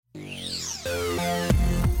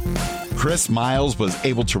Chris Miles was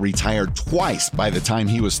able to retire twice by the time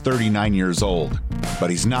he was 39 years old.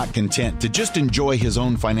 But he's not content to just enjoy his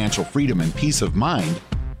own financial freedom and peace of mind.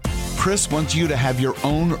 Chris wants you to have your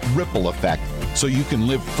own ripple effect so you can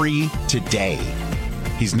live free today.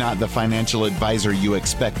 He's not the financial advisor you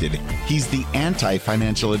expected. He's the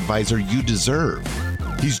anti-financial advisor you deserve.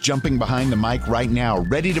 He's jumping behind the mic right now,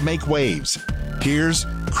 ready to make waves. Here's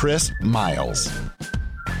Chris Miles.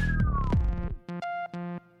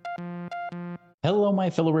 Hello, my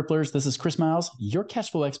fellow Ripplers. This is Chris Miles, your cash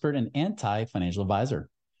flow expert and anti-financial advisor.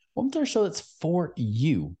 Welcome to our show that's for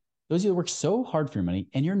you. Those of you that work so hard for your money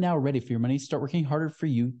and you're now ready for your money, start working harder for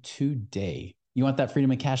you today. You want that freedom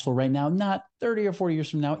and cash flow right now, not 30 or 40 years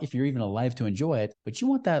from now, if you're even alive to enjoy it, but you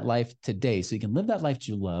want that life today so you can live that life that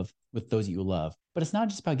you love with those that you love. But it's not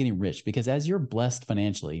just about getting rich, because as you're blessed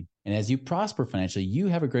financially and as you prosper financially, you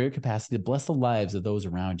have a greater capacity to bless the lives of those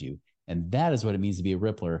around you. And that is what it means to be a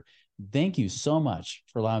Rippler. Thank you so much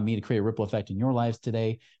for allowing me to create a ripple effect in your lives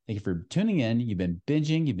today. Thank you for tuning in. You've been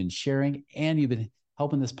binging, you've been sharing, and you've been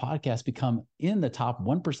helping this podcast become in the top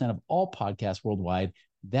 1% of all podcasts worldwide.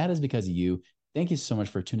 That is because of you. Thank you so much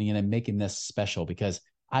for tuning in and making this special, because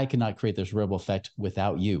I could not create this ripple effect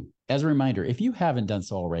without you. As a reminder, if you haven't done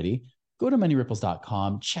so already, go to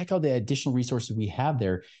moneyripples.com, check out the additional resources we have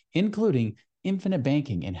there, including infinite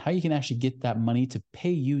banking and how you can actually get that money to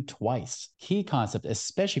pay you twice. Key concept,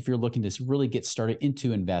 especially if you're looking to really get started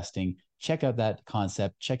into investing. Check out that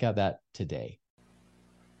concept. Check out that today.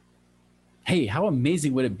 Hey, how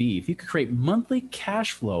amazing would it be if you could create monthly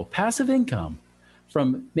cash flow, passive income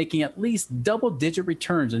from making at least double-digit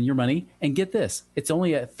returns on your money? And get this, it's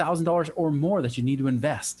only $1,000 or more that you need to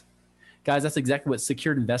invest. Guys, that's exactly what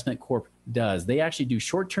Secured Investment Corp does. They actually do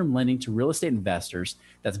short-term lending to real estate investors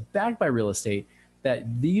that's backed by real estate that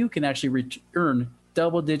you can actually earn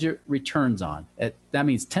double-digit returns on. That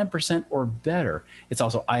means 10% or better. It's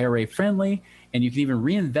also IRA friendly, and you can even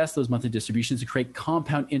reinvest those monthly distributions to create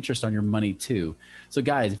compound interest on your money too. So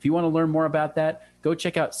guys, if you want to learn more about that, go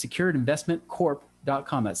check out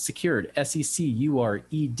securedinvestmentcorp.com. That's secured,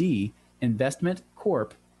 S-E-C-U-R-E-D,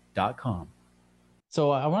 investmentcorp.com.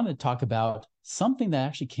 So I wanted to talk about something that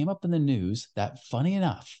actually came up in the news that, funny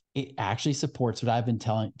enough, it actually supports what I've been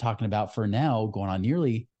talking about for now going on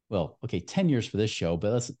nearly, 10 years for this show.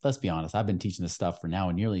 But let's be honest, I've been teaching this stuff for now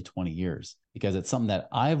nearly 20 years, because it's something that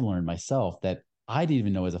I've learned myself that I didn't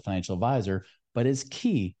even know as a financial advisor, but is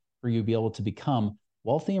key for you to be able to become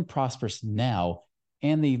wealthy and prosperous now.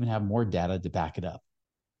 And they even have more data to back it up.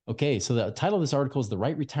 Okay, so the title of this article is "The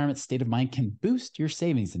Right Retirement State of Mind Can Boost Your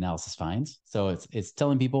Savings," analysis finds. So it's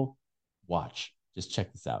telling people, watch, just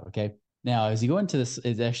check this out, okay? Now, as you go into this,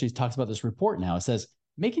 it actually talks about this report now. It says,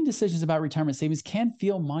 making decisions about retirement savings can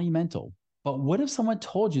feel monumental, but what if someone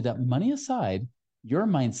told you that money aside, your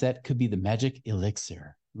mindset could be the magic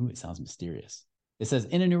elixir? Ooh, it sounds mysterious. It says,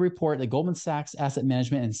 in a new report that Goldman Sachs Asset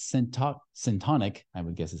Management and Syntonic, I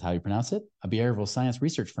would guess is how you pronounce it, a behavioral science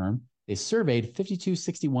research firm, they surveyed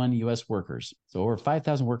 5261 U.S. workers, so over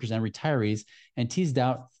 5,000 workers and retirees, and teased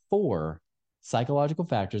out 4 psychological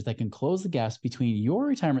factors that can close the gaps between your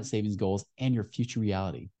retirement savings goals and your future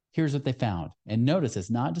reality. Here's what they found. And notice it's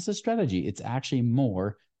not just a strategy, it's actually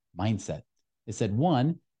more mindset. It said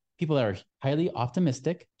 1, people that are highly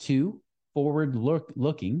optimistic, 2, forward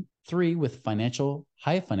looking, 3, with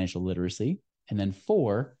high financial literacy, and then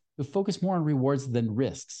 4, who focus more on rewards than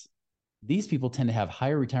risks. These people tend to have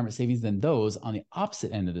higher retirement savings than those on the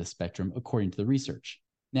opposite end of the spectrum, according to the research.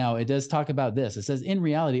 Now, it does talk about this. It says, in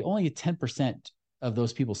reality, only 10% of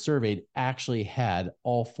those people surveyed actually had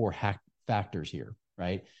all 4 factors here,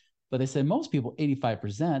 right? But they said most people,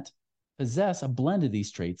 85%, possess a blend of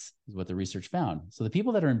these traits, is what the research found. So the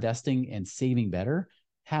people that are investing and saving better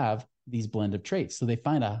have these blend of traits. So they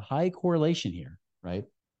find a high correlation here, right?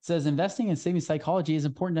 It says investing and saving psychology is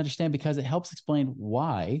important to understand because it helps explain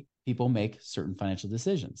why people make certain financial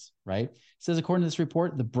decisions, right? It says, according to this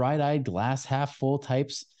report, the bright-eyed, glass half full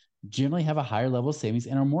types generally have a higher level of savings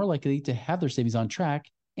and are more likely to have their savings on track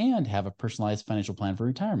and have a personalized financial plan for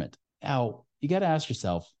retirement. Now, you got to ask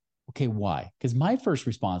yourself, okay, why? Because my first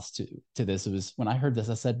response to this was, when I heard this,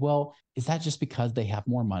 I said, well, is that just because they have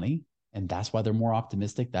more money and that's why they're more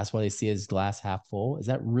optimistic? That's why they see it as glass half full? Is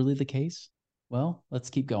that really the case? Well,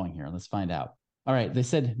 let's keep going here. Let's find out. All right. They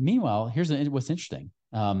said, meanwhile, here's what's interesting.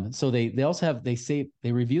 So they also have, they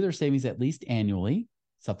review their savings at least annually.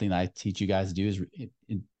 Something that I teach you guys to do is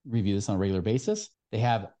review this on a regular basis. They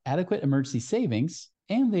have adequate emergency savings,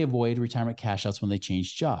 and they avoid retirement cash outs when they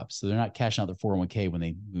change jobs. So they're not cashing out their 401k when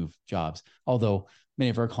they move jobs. Although many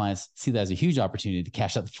of our clients see that as a huge opportunity to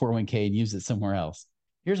cash out the 401k and use it somewhere else.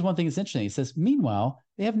 Here's one thing that's interesting. It says, meanwhile,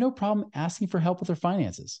 they have no problem asking for help with their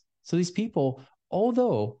finances. So these people,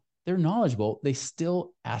 although they're knowledgeable, they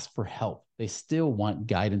still ask for help. They still want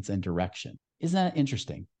guidance and direction. Isn't that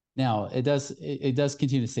interesting? Now, it does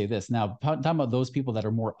continue to say this. Now, talking about those people that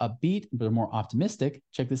are more upbeat, but are more optimistic,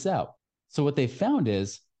 check this out. So what they found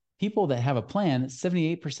is people that have a plan,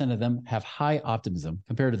 78% of them have high optimism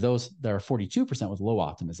compared to those that are 42% with low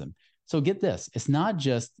optimism. So get this, it's not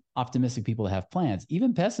just optimistic people that have plans,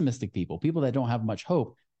 even pessimistic people that don't have much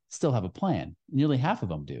hope still have a plan. Nearly half of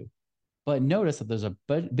them do. But notice that there's a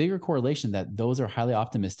bigger correlation that those are highly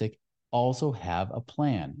optimistic also have a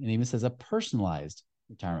plan. And even says a personalized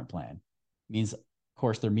retirement plan. It means, of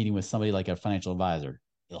course, they're meeting with somebody like a financial advisor.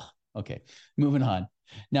 Ugh. Okay, moving on.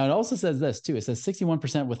 Now, it also says this too. It says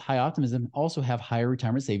 61% with high optimism also have higher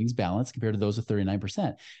retirement savings balance compared to those with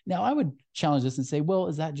 39%. Now, I would challenge this and say, well,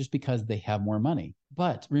 is that just because they have more money?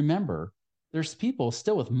 But remember, there's people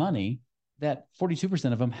still with money that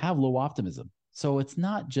 42% of them have low optimism. So it's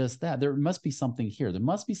not just that. There must be something here. There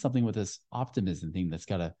must be something with this optimism thing that's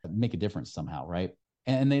got to make a difference somehow, right?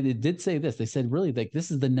 And they did say this. They said, really, like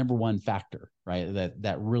this is the number one factor, right?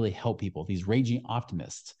 That really help people, these raging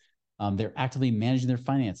optimists. They're actively managing their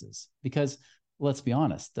finances because, let's be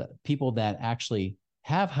honest, the people that actually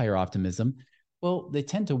have higher optimism, well, they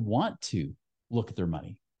tend to want to look at their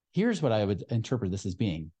money. Here's what I would interpret this as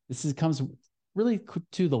being. Comes really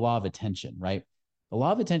to the law of attention, right? The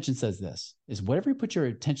law of attention says this, is whatever you put your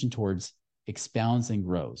attention towards expounds and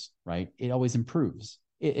grows, right? It always improves.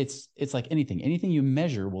 It's like anything you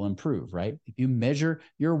measure will improve, right? If you measure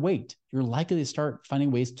your weight, you're likely to start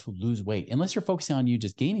finding ways to lose weight. Unless you're focusing on you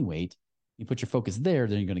just gaining weight, you put your focus there,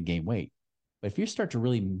 then you're going to gain weight. But if you start to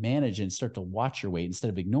really manage and start to watch your weight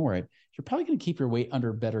instead of ignore it, you're probably going to keep your weight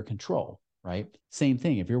under better control, right? Same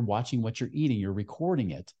thing. If you're watching what you're eating, you're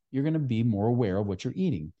recording it, you're going to be more aware of what you're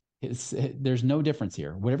eating. There's no difference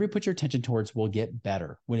here. Whatever you put your attention towards will get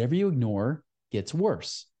better. Whatever you ignore gets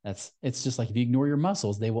worse. It's just like if you ignore your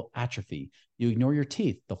muscles, they will atrophy. You ignore your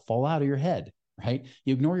teeth, they'll fall out of your head, right?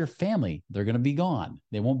 You ignore your family, they're going to be gone.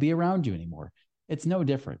 They won't be around you anymore. It's no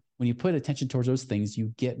different. When you put attention towards those things,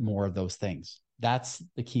 you get more of those things. That's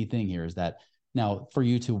the key thing here is that now for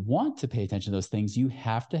you to want to pay attention to those things, you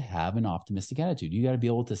have to have an optimistic attitude. You got to be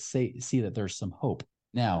able to see that there's some hope.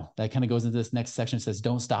 Now, that kind of goes into this next section. It says,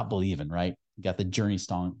 don't stop believing, right? You got the Journey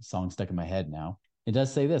song stuck in my head now. It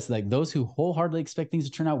does say this, like those who wholeheartedly expect things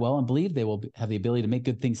to turn out well and believe they will have the ability to make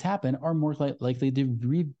good things happen are more likely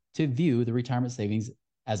to view the retirement savings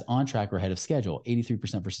as on track or ahead of schedule,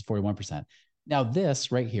 83% versus 41%. Now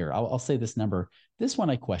this right here, I'll say this number, this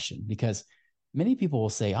one I question because many people will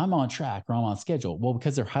say I'm on track or I'm on schedule. Well,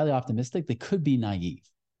 because they're highly optimistic, they could be naive.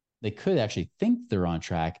 They could actually think they're on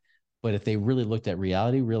track, but if they really looked at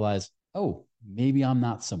reality, realize, oh, maybe I'm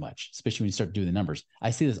not so much, especially when you start doing the numbers.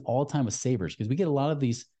 I see this all the time with savers because we get a lot of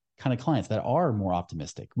these kind of clients that are more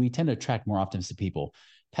optimistic. We tend to attract more optimistic people.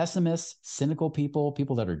 Pessimists, cynical people,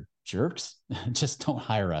 people that are jerks, just don't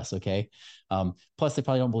hire us, okay? Plus, they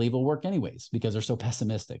probably don't believe it'll work anyways because they're so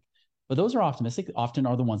pessimistic. But those are optimistic, often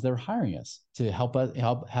are the ones that are hiring us to help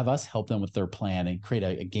them with their plan and create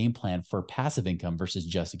a game plan for passive income versus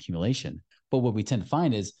just accumulation. But what we tend to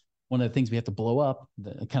find is one of the things we have to blow up,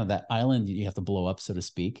 kind of that island you have to blow up, so to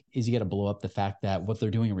speak, is you got to blow up the fact that what they're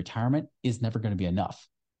doing in retirement is never going to be enough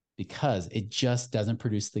because it just doesn't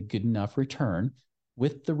produce the good enough return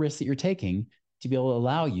with the risk that you're taking to be able to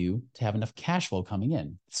allow you to have enough cash flow coming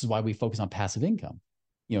in. This is why we focus on passive income.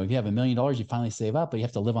 You know, if you have $1 million, you finally save up, but you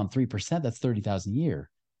have to live on 3%, that's $30,000 a year.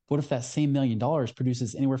 What if that same $1 million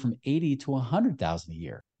produces anywhere from 80 to 100,000 a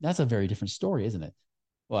year? That's a very different story, isn't it?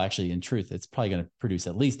 Well, actually, in truth, it's probably going to produce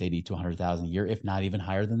at least 80 to 100,000 a year, if not even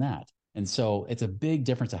higher than that. And so it's a big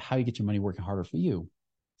difference of how you get your money working harder for you.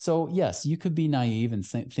 So yes, you could be naive and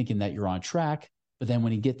thinking that you're on track, but then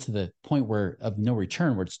when you get to the point of no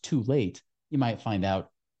return, where it's too late, you might find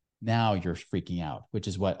out now you're freaking out, which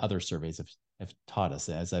is what other surveys have taught us,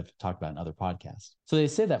 as I've talked about in other podcasts. So they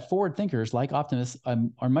say that forward thinkers, like optimists,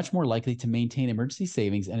 are much more likely to maintain emergency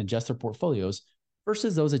savings and adjust their portfolios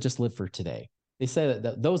versus those that just live for today. They say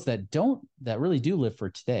that those that really do live for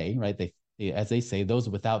today, right? As they say, those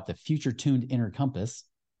without the future-tuned inner compass,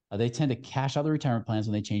 they tend to cash out their retirement plans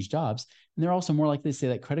when they change jobs. And they're also more likely to say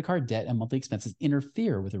that credit card debt and monthly expenses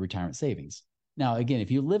interfere with the retirement savings. Now, again, if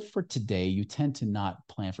you live for today, you tend to not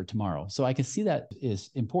plan for tomorrow. So I can see that is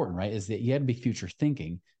important, right? Is that you have to be future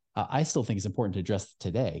thinking. I still think it's important to address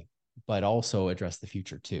today, but also address the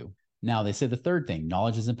future too. Now, they say the third thing,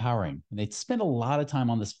 knowledge is empowering. And they spend a lot of time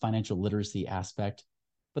on this financial literacy aspect,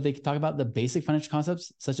 but they talk about the basic financial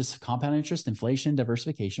concepts such as compound interest, inflation,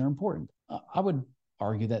 diversification are important. I would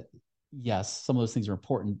argue that, yes, some of those things are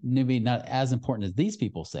important, maybe not as important as these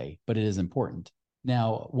people say, but it is important.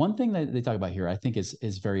 Now, one thing that they talk about here, I think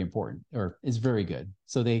is very important, or is very good.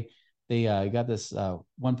 So they got this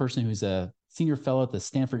one person who's a senior fellow at the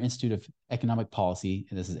Stanford Institute of Economic Policy,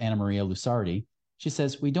 and this is Anna Maria Lusardi. She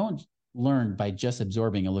says, we don't learn by just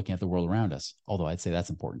absorbing and looking at the world around us, although I'd say that's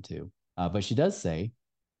important too. But she does say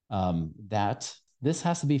that this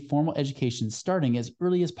has to be formal education starting as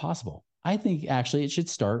early as possible. I think actually it should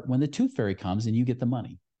start when the tooth fairy comes and you get the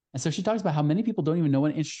money. And so she talks about how many people don't even know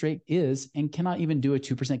what an interest rate is and cannot even do a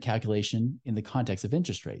 2% calculation in the context of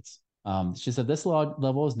interest rates. She said this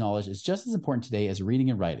level of knowledge is just as important today as reading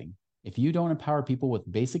and writing. If you don't empower people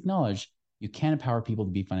with basic knowledge, you can't empower people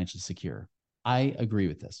to be financially secure. I agree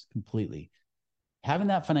with this completely. Having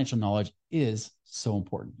that financial knowledge is so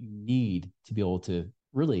important. You need to be able to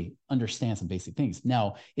really understand some basic things.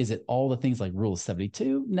 Now, is it all the things like Rule of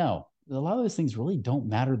 72? No, a lot of those things really don't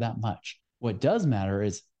matter that much. What does matter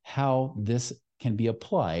is how this can be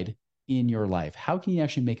applied in your life. How can you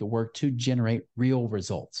actually make it work to generate real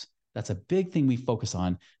results? That's a big thing we focus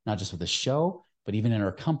on, not just with the show, but even in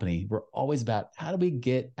our company. We're always about how do we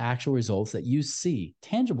get actual results that you see,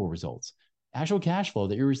 tangible results, actual cash flow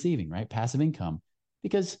that you're receiving, right? Passive income.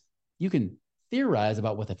 Because you can theorize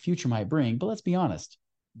about what the future might bring, but let's be honest.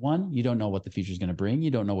 One, you don't know what the future is going to bring. You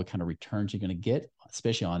don't know what kind of returns you're going to get,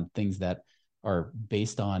 especially on things that are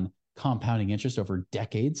based on compounding interest over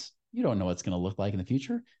decades. You don't know what it's going to look like in the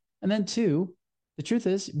future. And then two, the truth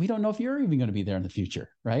is we don't know if you're even going to be there in the future,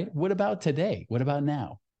 right? What about today? What about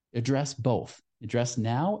now? Address both. Address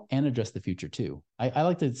now and address the future too. I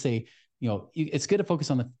like to say, it's good to focus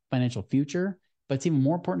on the financial future, but it's even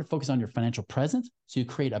more important to focus on your financial present so you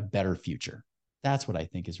create a better future. That's what I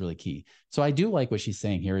think is really key. So I do like what she's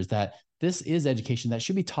saying here is that this is education that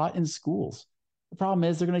should be taught in schools. The problem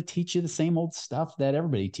is they're going to teach you the same old stuff that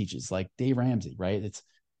everybody teaches, like Dave Ramsey, right? It's,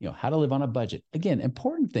 how to live on a budget. Again,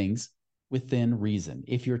 important things within reason.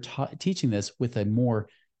 If you're teaching this with a more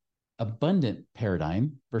abundant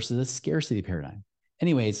paradigm versus a scarcity paradigm.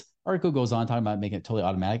 Anyways, article goes on talking about making it totally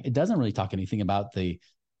automatic. It doesn't really talk anything about the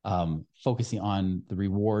focusing on the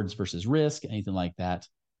rewards versus risk, anything like that.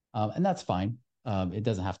 And that's fine. It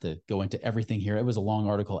doesn't have to go into everything here. It was a long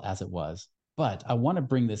article as it was. But I want to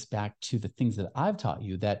bring this back to the things that I've taught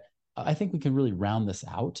you that I think we can really round this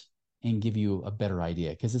out and give you a better idea.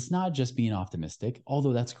 Because it's not just being optimistic,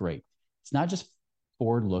 although that's great. It's not just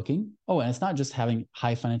forward looking. Oh, and it's not just having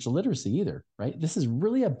high financial literacy either, right? This is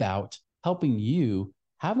really about helping you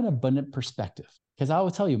have an abundant perspective. Because I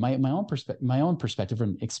will tell you my own perspective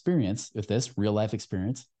and experience with this real life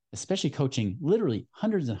experience, especially coaching literally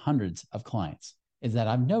hundreds and hundreds of clients, is that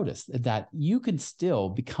I've noticed that you can still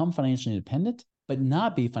become financially independent, but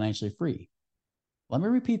not be financially free. Let me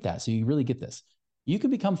repeat that so you really get this. You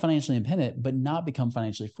can become financially independent, but not become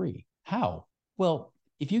financially free. How? Well,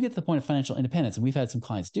 if you get to the point of financial independence, and we've had some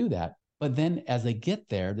clients do that, but then as they get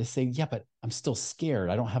there, they say, yeah, but I'm still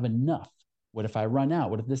scared. I don't have enough. What if I run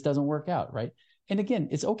out? What if this doesn't work out, right? And again,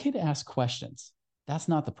 it's okay to ask questions. That's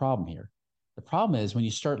not the problem here. The problem is when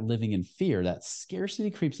you start living in fear, that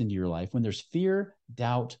scarcity creeps into your life. When there's fear,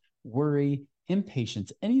 doubt, worry,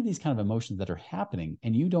 impatience, any of these kind of emotions that are happening,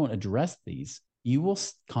 and you don't address these, you will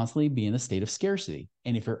constantly be in a state of scarcity.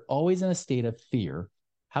 And if you're always in a state of fear,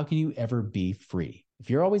 how can you ever be free? If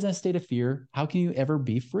you're always in a state of fear, how can you ever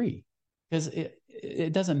be free? Because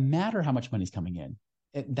it doesn't matter how much money's coming in.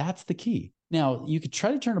 That's the key. Now, you could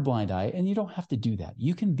try to turn a blind eye, and you don't have to do that.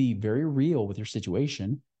 You can be very real with your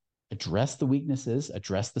situation, address the weaknesses,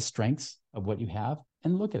 address the strengths of what you have,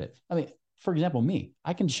 and look at it. I mean, for example, me,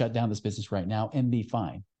 I can shut down this business right now and be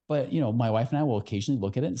fine. But, my wife and I will occasionally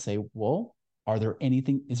look at it and say, well, is there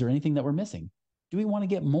anything that we're missing? Do we want to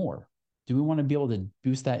get more? Do we want to be able to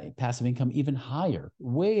boost that passive income even higher,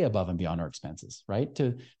 way above and beyond our expenses, right?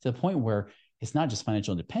 To the point where it's not just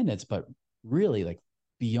financial independence, but really like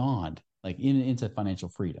beyond, like into financial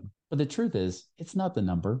freedom. But the truth is, it's not the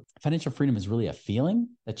number. Financial freedom is really a feeling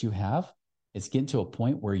that you have. It's getting to a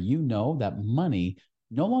point where you know that money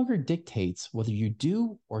no longer dictates whether you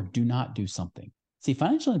do or do not do something. See,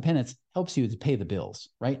 financial independence helps you to pay the bills,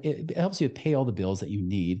 right? It helps you to pay all the bills that you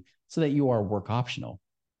need so that you are work optional.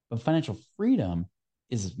 But financial freedom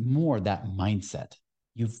is more that mindset.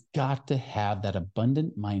 You've got to have that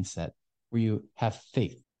abundant mindset where you have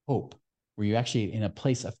faith, hope, where you're actually in a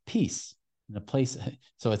place of peace, in a place.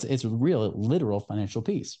 So it's real, literal financial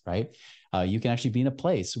peace, right? You can actually be in a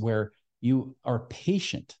place where you are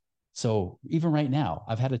patient. So even right now,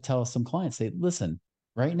 I've had to tell some clients, say, listen,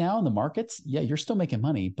 right now in the markets, yeah, you're still making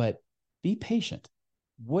money, but be patient.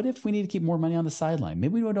 What if we need to keep more money on the sideline?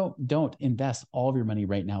 Maybe we don't invest all of your money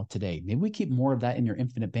right now today. Maybe we keep more of that in your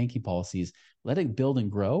infinite banking policies, let it build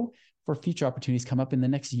and grow for future opportunities come up in the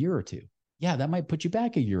next year or two. Yeah, that might put you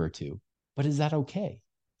back a year or two, but is that okay?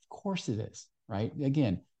 Of course it is, right?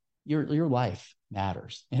 Again, your life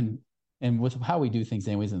matters. And with how we do things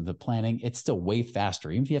anyways in the planning, it's still way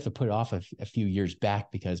faster. Even if you have to put it off a few years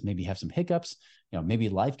back because maybe you have some hiccups, maybe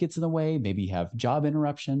life gets in the way, maybe you have job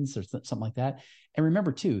interruptions or something like that. And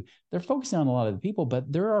remember too, they're focusing on a lot of the people,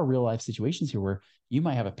 but there are real life situations here where you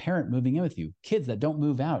might have a parent moving in with you, kids that don't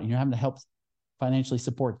move out, and you're having to help financially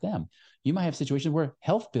support them. You might have situations where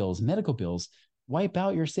health bills, medical bills wipe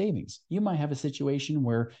out your savings. You might have a situation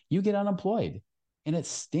where you get unemployed and it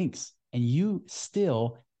stinks, and you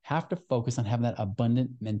still have to focus on having that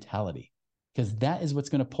abundant mentality, because that is what's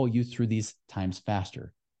going to pull you through these times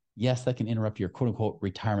faster. Yes, that can interrupt your quote unquote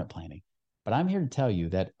retirement planning. But I'm here to tell you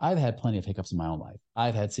that I've had plenty of hiccups in my own life.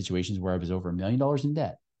 I've had situations where I was over $1 million in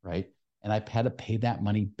debt, right? And I've had to pay that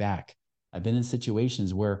money back. I've been in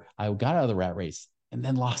situations where I got out of the rat race and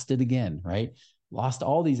then lost it again, right? Lost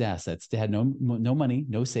all these assets. They had no money,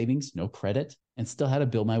 no savings, no credit, and still had to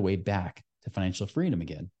build my way back to financial freedom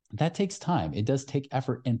again. That takes time. It does take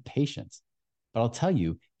effort and patience. But I'll tell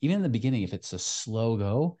you, even in the beginning, if it's a slow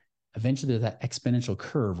go, eventually there's that exponential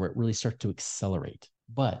curve where it really starts to accelerate.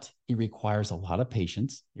 But it requires a lot of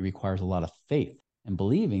patience. It requires a lot of faith and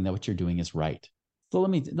believing that what you're doing is right. So let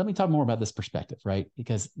me talk more about this perspective, right?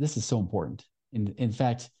 Because this is so important. In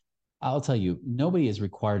fact, I'll tell you, nobody is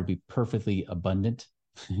required to be perfectly abundant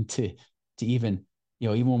to even,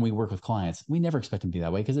 even when we work with clients, we never expect them to be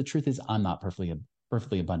that way, because the truth is I'm not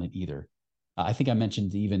perfectly abundant either. I think I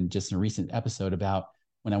mentioned even just in a recent episode about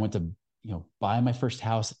when I went to, buy my first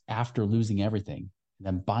house after losing everything, and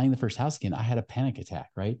then buying the first house again, I had a panic attack,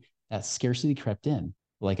 right? That scarcity crept in.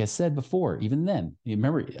 Like I said before, even then, you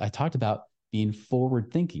remember I talked about being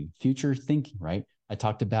forward thinking, future thinking, right? I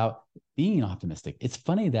talked about being optimistic. It's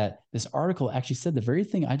funny that this article actually said the very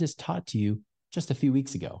thing I just taught to you just a few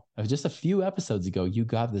weeks ago. Just a few episodes ago, you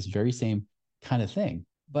got this very same kind of thing.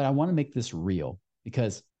 But I want to make this real,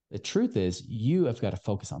 because the truth is you have got to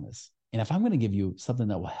focus on this. And if I'm going to give you something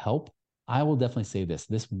that will help, I will definitely say this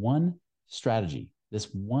one strategy, this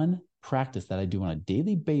one practice that I do on a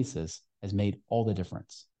daily basis has made all the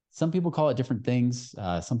difference. Some people call it different things.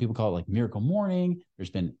 Some people call it like Miracle Morning. There's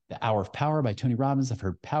been the Hour of Power by Tony Robbins. I've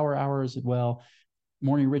heard Power Hours as well.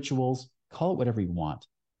 Morning rituals, call it whatever you want.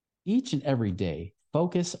 Each and every day,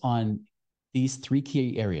 focus on these three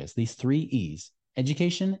key areas, these three E's: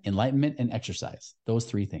 education, enlightenment, and exercise. Those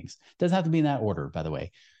three things. Doesn't have to be in that order, by the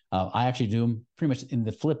way. I actually do them pretty much in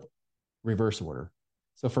the flip reverse order.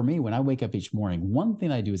 So for me, when I wake up each morning, one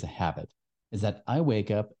thing I do as a habit is that I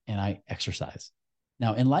wake up and I exercise.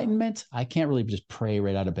 Now, enlightenment, I can't really just pray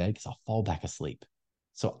right out of bed because I'll fall back asleep.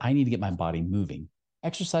 So I need to get my body moving.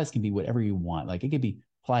 Exercise can be whatever you want. Like it could be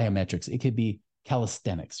plyometrics. It could be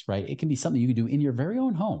calisthenics, right? It can be something you can do in your very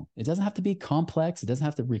own home. It doesn't have to be complex. It doesn't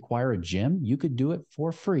have to require a gym. You could do it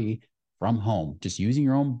for free from home, just using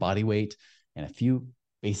your own body weight and a few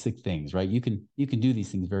basic things, right? You can do these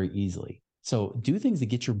things very easily. So do things to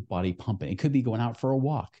get your body pumping. It could be going out for a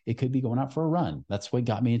walk. It could be going out for a run. That's what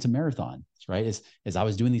got me into marathons, right? Is I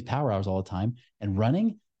was doing these power hours all the time, and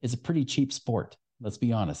running is a pretty cheap sport. Let's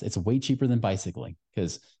be honest. It's way cheaper than bicycling,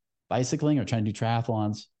 because bicycling or trying to do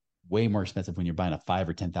triathlons, way more expensive when you're buying a $5,000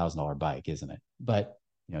 or $10,000 bike, isn't it? But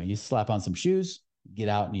you slap on some shoes, get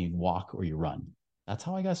out and you walk or you run. That's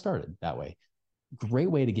how I got started that way. Great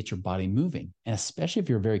way to get your body moving. And especially if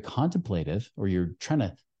you're very contemplative or you're trying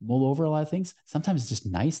to mull over a lot of things, sometimes it's just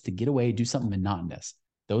nice to get away, do something monotonous.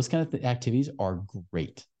 Those kind of activities are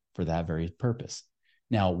great for that very purpose.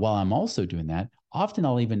 Now, while I'm also doing that, often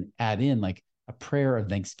I'll even add in like a prayer of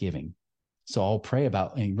thanksgiving. So I'll pray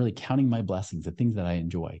about and really counting my blessings, the things that I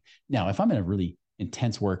enjoy. Now, if I'm in a really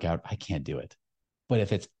intense workout, I can't do it. But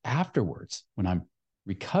if it's afterwards, when I'm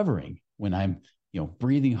recovering, when I'm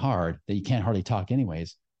breathing hard that you can't hardly talk anyways,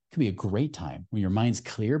 it could be a great time when your mind's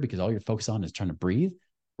clear because all you're focused on is trying to breathe.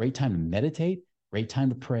 Great time to meditate, great time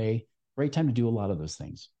to pray, great time to do a lot of those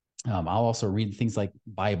things. I'll also read things like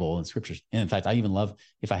Bible and scriptures. And in fact, I even love,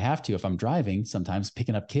 if I have to, if I'm driving, sometimes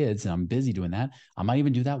picking up kids and I'm busy doing that, I might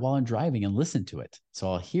even do that while I'm driving and listen to it.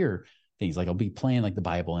 So I'll hear things like I'll be playing like the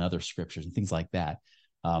Bible and other scriptures and things like that.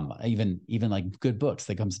 Even like good books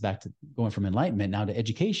that comes back to going from enlightenment now to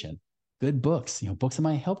education. Good books, books that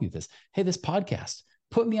might help you with this. Hey, this podcast,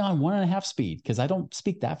 put me on 1.5 speed because I don't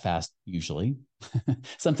speak that fast usually.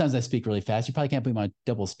 Sometimes I speak really fast. You probably can't put me on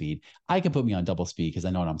double speed. I can put me on double speed because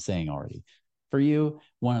I know what I'm saying already. For you,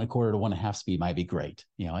 1.25 to 1.5 speed might be great,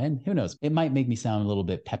 and who knows, it might make me sound a little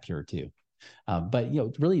bit peppier too. But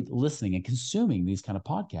really listening and consuming these kind of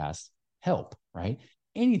podcasts help, right?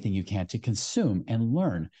 Anything you can to consume and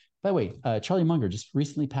learn. By the way, Charlie Munger just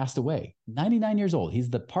recently passed away, 99 years old. He's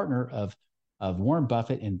the partner of Warren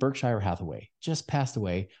Buffett and Berkshire Hathaway, just passed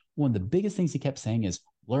away. One of the biggest things he kept saying is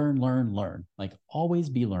learn, learn, learn, like always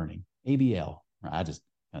be learning, ABL. I just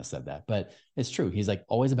kind of said that, but it's true. He's like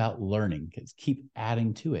always about learning, keep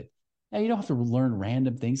adding to it. Now, you don't have to learn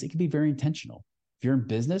random things. It can be very intentional. If you're in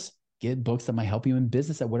business, get books that might help you in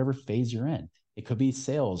business at whatever phase you're in. It could be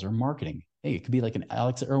sales or marketing. Hey, it could be like an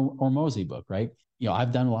Alex Hormozi book, right?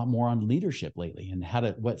 I've done a lot more on leadership lately and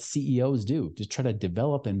what CEOs do to try to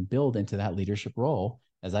develop and build into that leadership role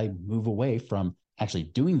as I move away from actually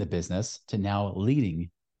doing the business to now leading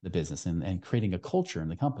the business and creating a culture in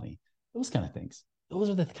the company. Those kind of things. Those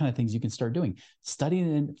are the kind of things you can start doing.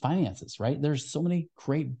 Studying in finances, right? There's so many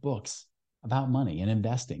great books about money and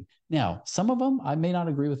investing. Now, some of them I may not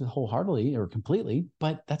agree with wholeheartedly or completely,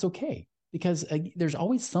 but that's okay, because there's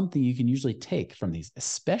always something you can usually take from these,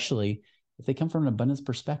 especially if they come from an abundance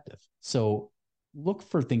perspective. So look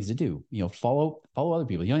for things to do, follow other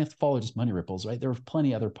people. You don't have to follow just Money Ripples, right? There are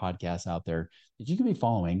plenty of other podcasts out there that you can be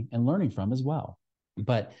following and learning from as well.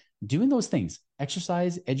 But doing those things,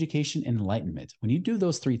 exercise, education, and enlightenment, when you do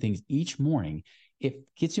those three things each morning, it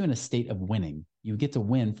gets you in a state of winning. You get to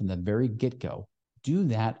win from the very get-go. Do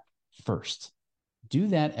that first. Do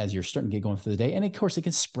that as you're starting to get going through the day. And of course, it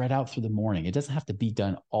can spread out through the morning. It doesn't have to be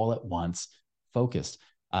done all at once, focused.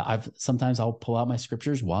 Sometimes I'll pull out my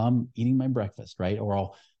scriptures while I'm eating my breakfast, right? Or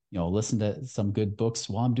I'll, listen to some good books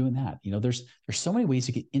while I'm doing that. There's so many ways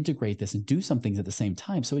you can integrate this and do some things at the same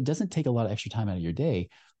time. So it doesn't take a lot of extra time out of your day,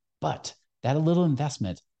 but that a little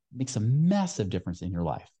investment makes a massive difference in your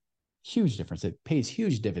life. Huge difference. It pays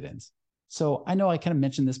huge dividends. So I know I kind of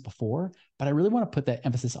mentioned this before, but I really want to put that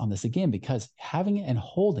emphasis on this again, because having and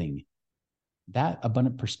holding that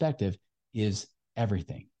abundant perspective is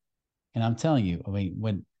everything. And I'm telling you,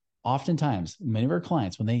 when oftentimes many of our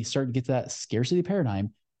clients, when they start to get to that scarcity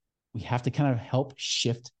paradigm, we have to kind of help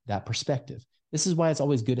shift that perspective. This is why it's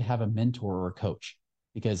always good to have a mentor or a coach,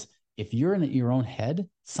 because if you're in your own head,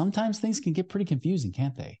 sometimes things can get pretty confusing,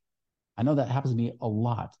 can't they? I know that happens to me a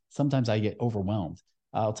lot. Sometimes I get overwhelmed.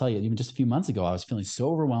 I'll tell you, even just a few months ago, I was feeling so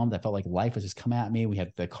overwhelmed. I felt like life was just coming at me. We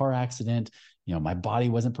had the car accident. My body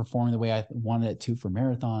wasn't performing the way I wanted it to for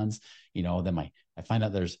marathons. Then I find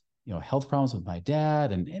out there's health problems with my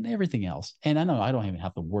dad and everything else. And I know I don't even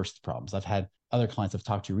have the worst problems. I've had other clients I've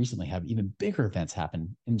talked to recently have even bigger events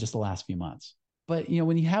happen in just the last few months. But,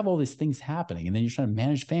 when you have all these things happening and then you're trying to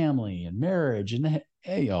manage family and marriage and,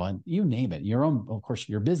 and you name it, your own, of course,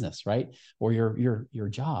 your business, right? Or your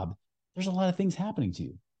job, there's a lot of things happening to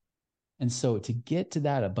you. And so to get to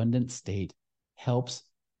that abundant state helps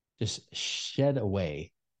just shed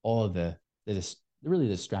away all of the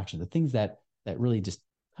distraction, the things that really just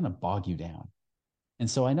kind of bog you down. And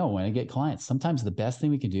so I know when I get clients, sometimes the best thing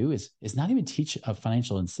we can do is not even teach a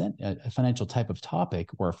financial type of topic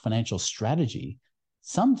or a financial strategy.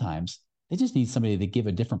 Sometimes they just need somebody to give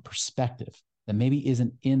a different perspective that maybe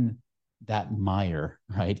isn't in that mire,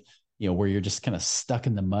 right? Where you're just kind of stuck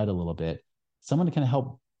in the mud a little bit. Someone to kind of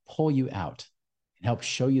help pull you out and help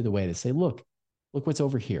show you the way to say, look what's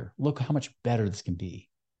over here. Look how much better this can be.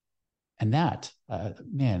 And that,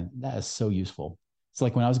 that is so useful. So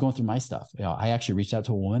like when I was going through my stuff, I actually reached out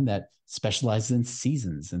to a woman that specializes in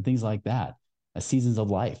seasons and things like that, seasons of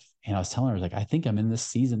life. And I was telling her, I think I'm in this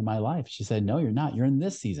season of my life. She said, no, you're not. You're in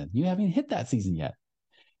this season. You haven't even hit that season yet.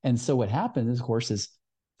 And so what happened, of course, is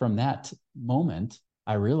from that moment,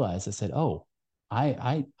 I realized, I said, oh,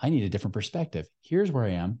 I need a different perspective. Here's where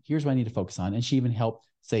I am. Here's what I need to focus on. And she even helped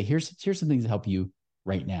say, here's some things that help you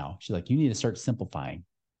right now. She's like, you need to start simplifying.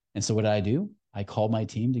 And so what did I do? I called my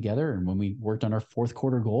team together. And when we worked on our fourth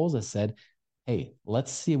quarter goals, I said, hey,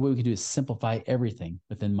 let's see what we can do to simplify everything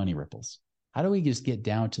within Money Ripples. How do we just get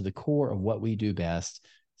down to the core of what we do best,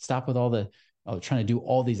 stop with all the trying to do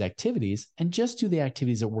all these activities and just do the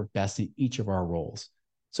activities that work best in each of our roles.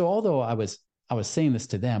 So although I was saying this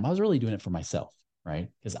to them, I was really doing it for myself, right?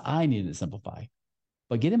 Because I needed to simplify.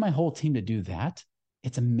 But getting my whole team to do that,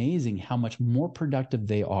 it's amazing how much more productive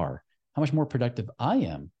they are, how much more productive I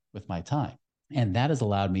am with my time. And that has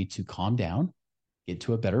allowed me to calm down, get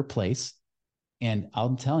to a better place. And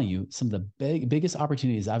I'm telling you, some of the biggest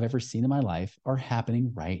opportunities I've ever seen in my life are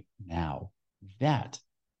happening right now. That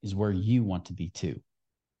is where you want to be too.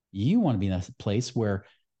 You want to be in a place where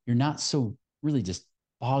you're not so really just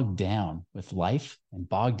bogged down with life and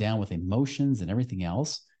bogged down with emotions and everything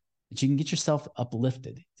else, that you can get yourself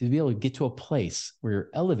uplifted, to be able to get to a place where you're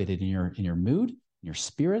elevated in your mood, in your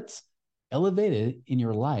spirits, elevated in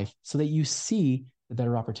your life so that you see the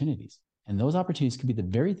better opportunities. And those opportunities could be the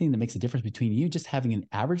very thing that makes a difference between you just having an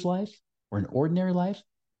average life or an ordinary life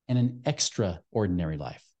and an extraordinary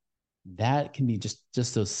life. That can be just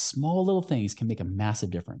those small little things can make a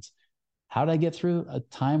massive difference. How did I get through a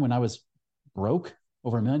time when I was broke,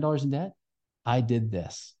 over $1 million in debt? I did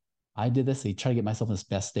this. To try to get myself in this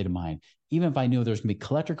best state of mind. Even if I knew there was going to be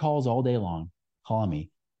collector calls all day long calling me,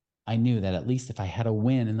 I knew that at least if I had a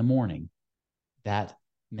win in the morning, that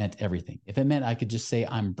meant everything. If it meant I could just say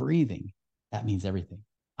I'm breathing, that means everything.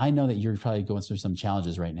 I know that you're probably going through some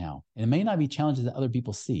challenges right now, and it may not be challenges that other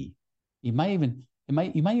people see. You might even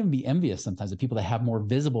be envious sometimes of people that have more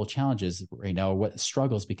visible challenges right now, or what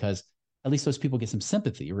struggles, because at least those people get some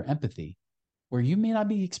sympathy or empathy, where you may not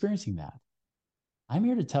be experiencing that. I'm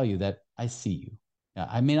here to tell you that I see you.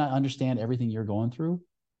 I may not understand everything you're going through,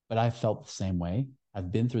 but I've felt the same way.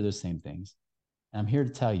 I've been through those same things. And I'm here to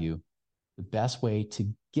tell you the best way to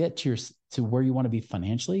get to where you want to be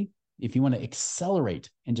financially, if you want to accelerate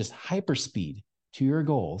and just hyperspeed to your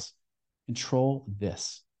goals, control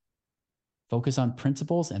this. Focus on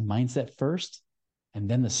principles and mindset first, and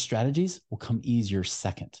then the strategies will come easier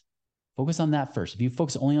second. Focus on that first. If you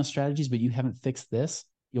focus only on strategies, but you haven't fixed this,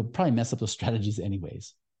 you'll probably mess up those strategies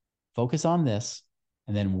anyways. Focus on this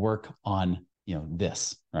and then work on,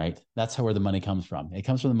 this, right? That's where the money comes from. It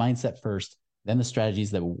comes from the mindset first, then the strategies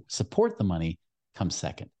that will support the money come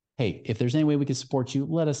second. Hey, if there's any way we can support you,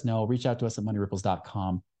 let us know. Reach out to us at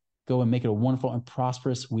moneyripples.com. Go and make it a wonderful and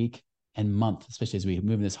prosperous week and month, especially as we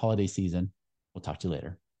move in this holiday season. We'll talk to you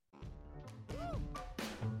later.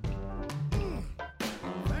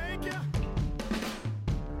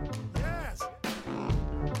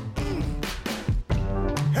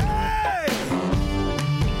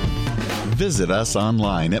 Visit us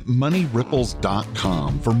online at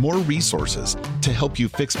moneyripples.com for more resources to help you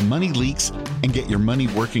fix money leaks and get your money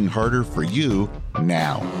working harder for you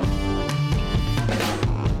now.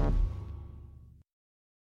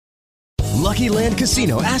 Lucky Land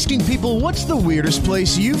Casino, asking people, what's the weirdest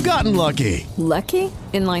place you've gotten lucky? Lucky?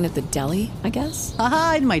 In line at the deli, I guess?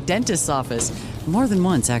 Aha, in my dentist's office. More than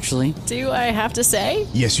once, actually. Do I have to say?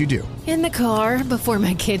 Yes, you do. In the car before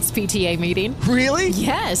my kids' PTA meeting. Really?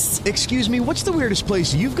 Yes. Excuse me, what's the weirdest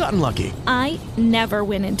place you've gotten lucky? I never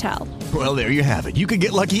win and tell. Well, there you have it. You can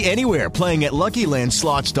get lucky anywhere, playing at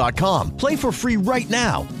LuckyLandSlots.com. Play for free right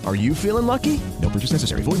now. Are you feeling lucky? No purchase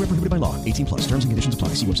necessary. Void where prohibited by law. 18+. Terms and conditions apply.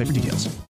 See website for details.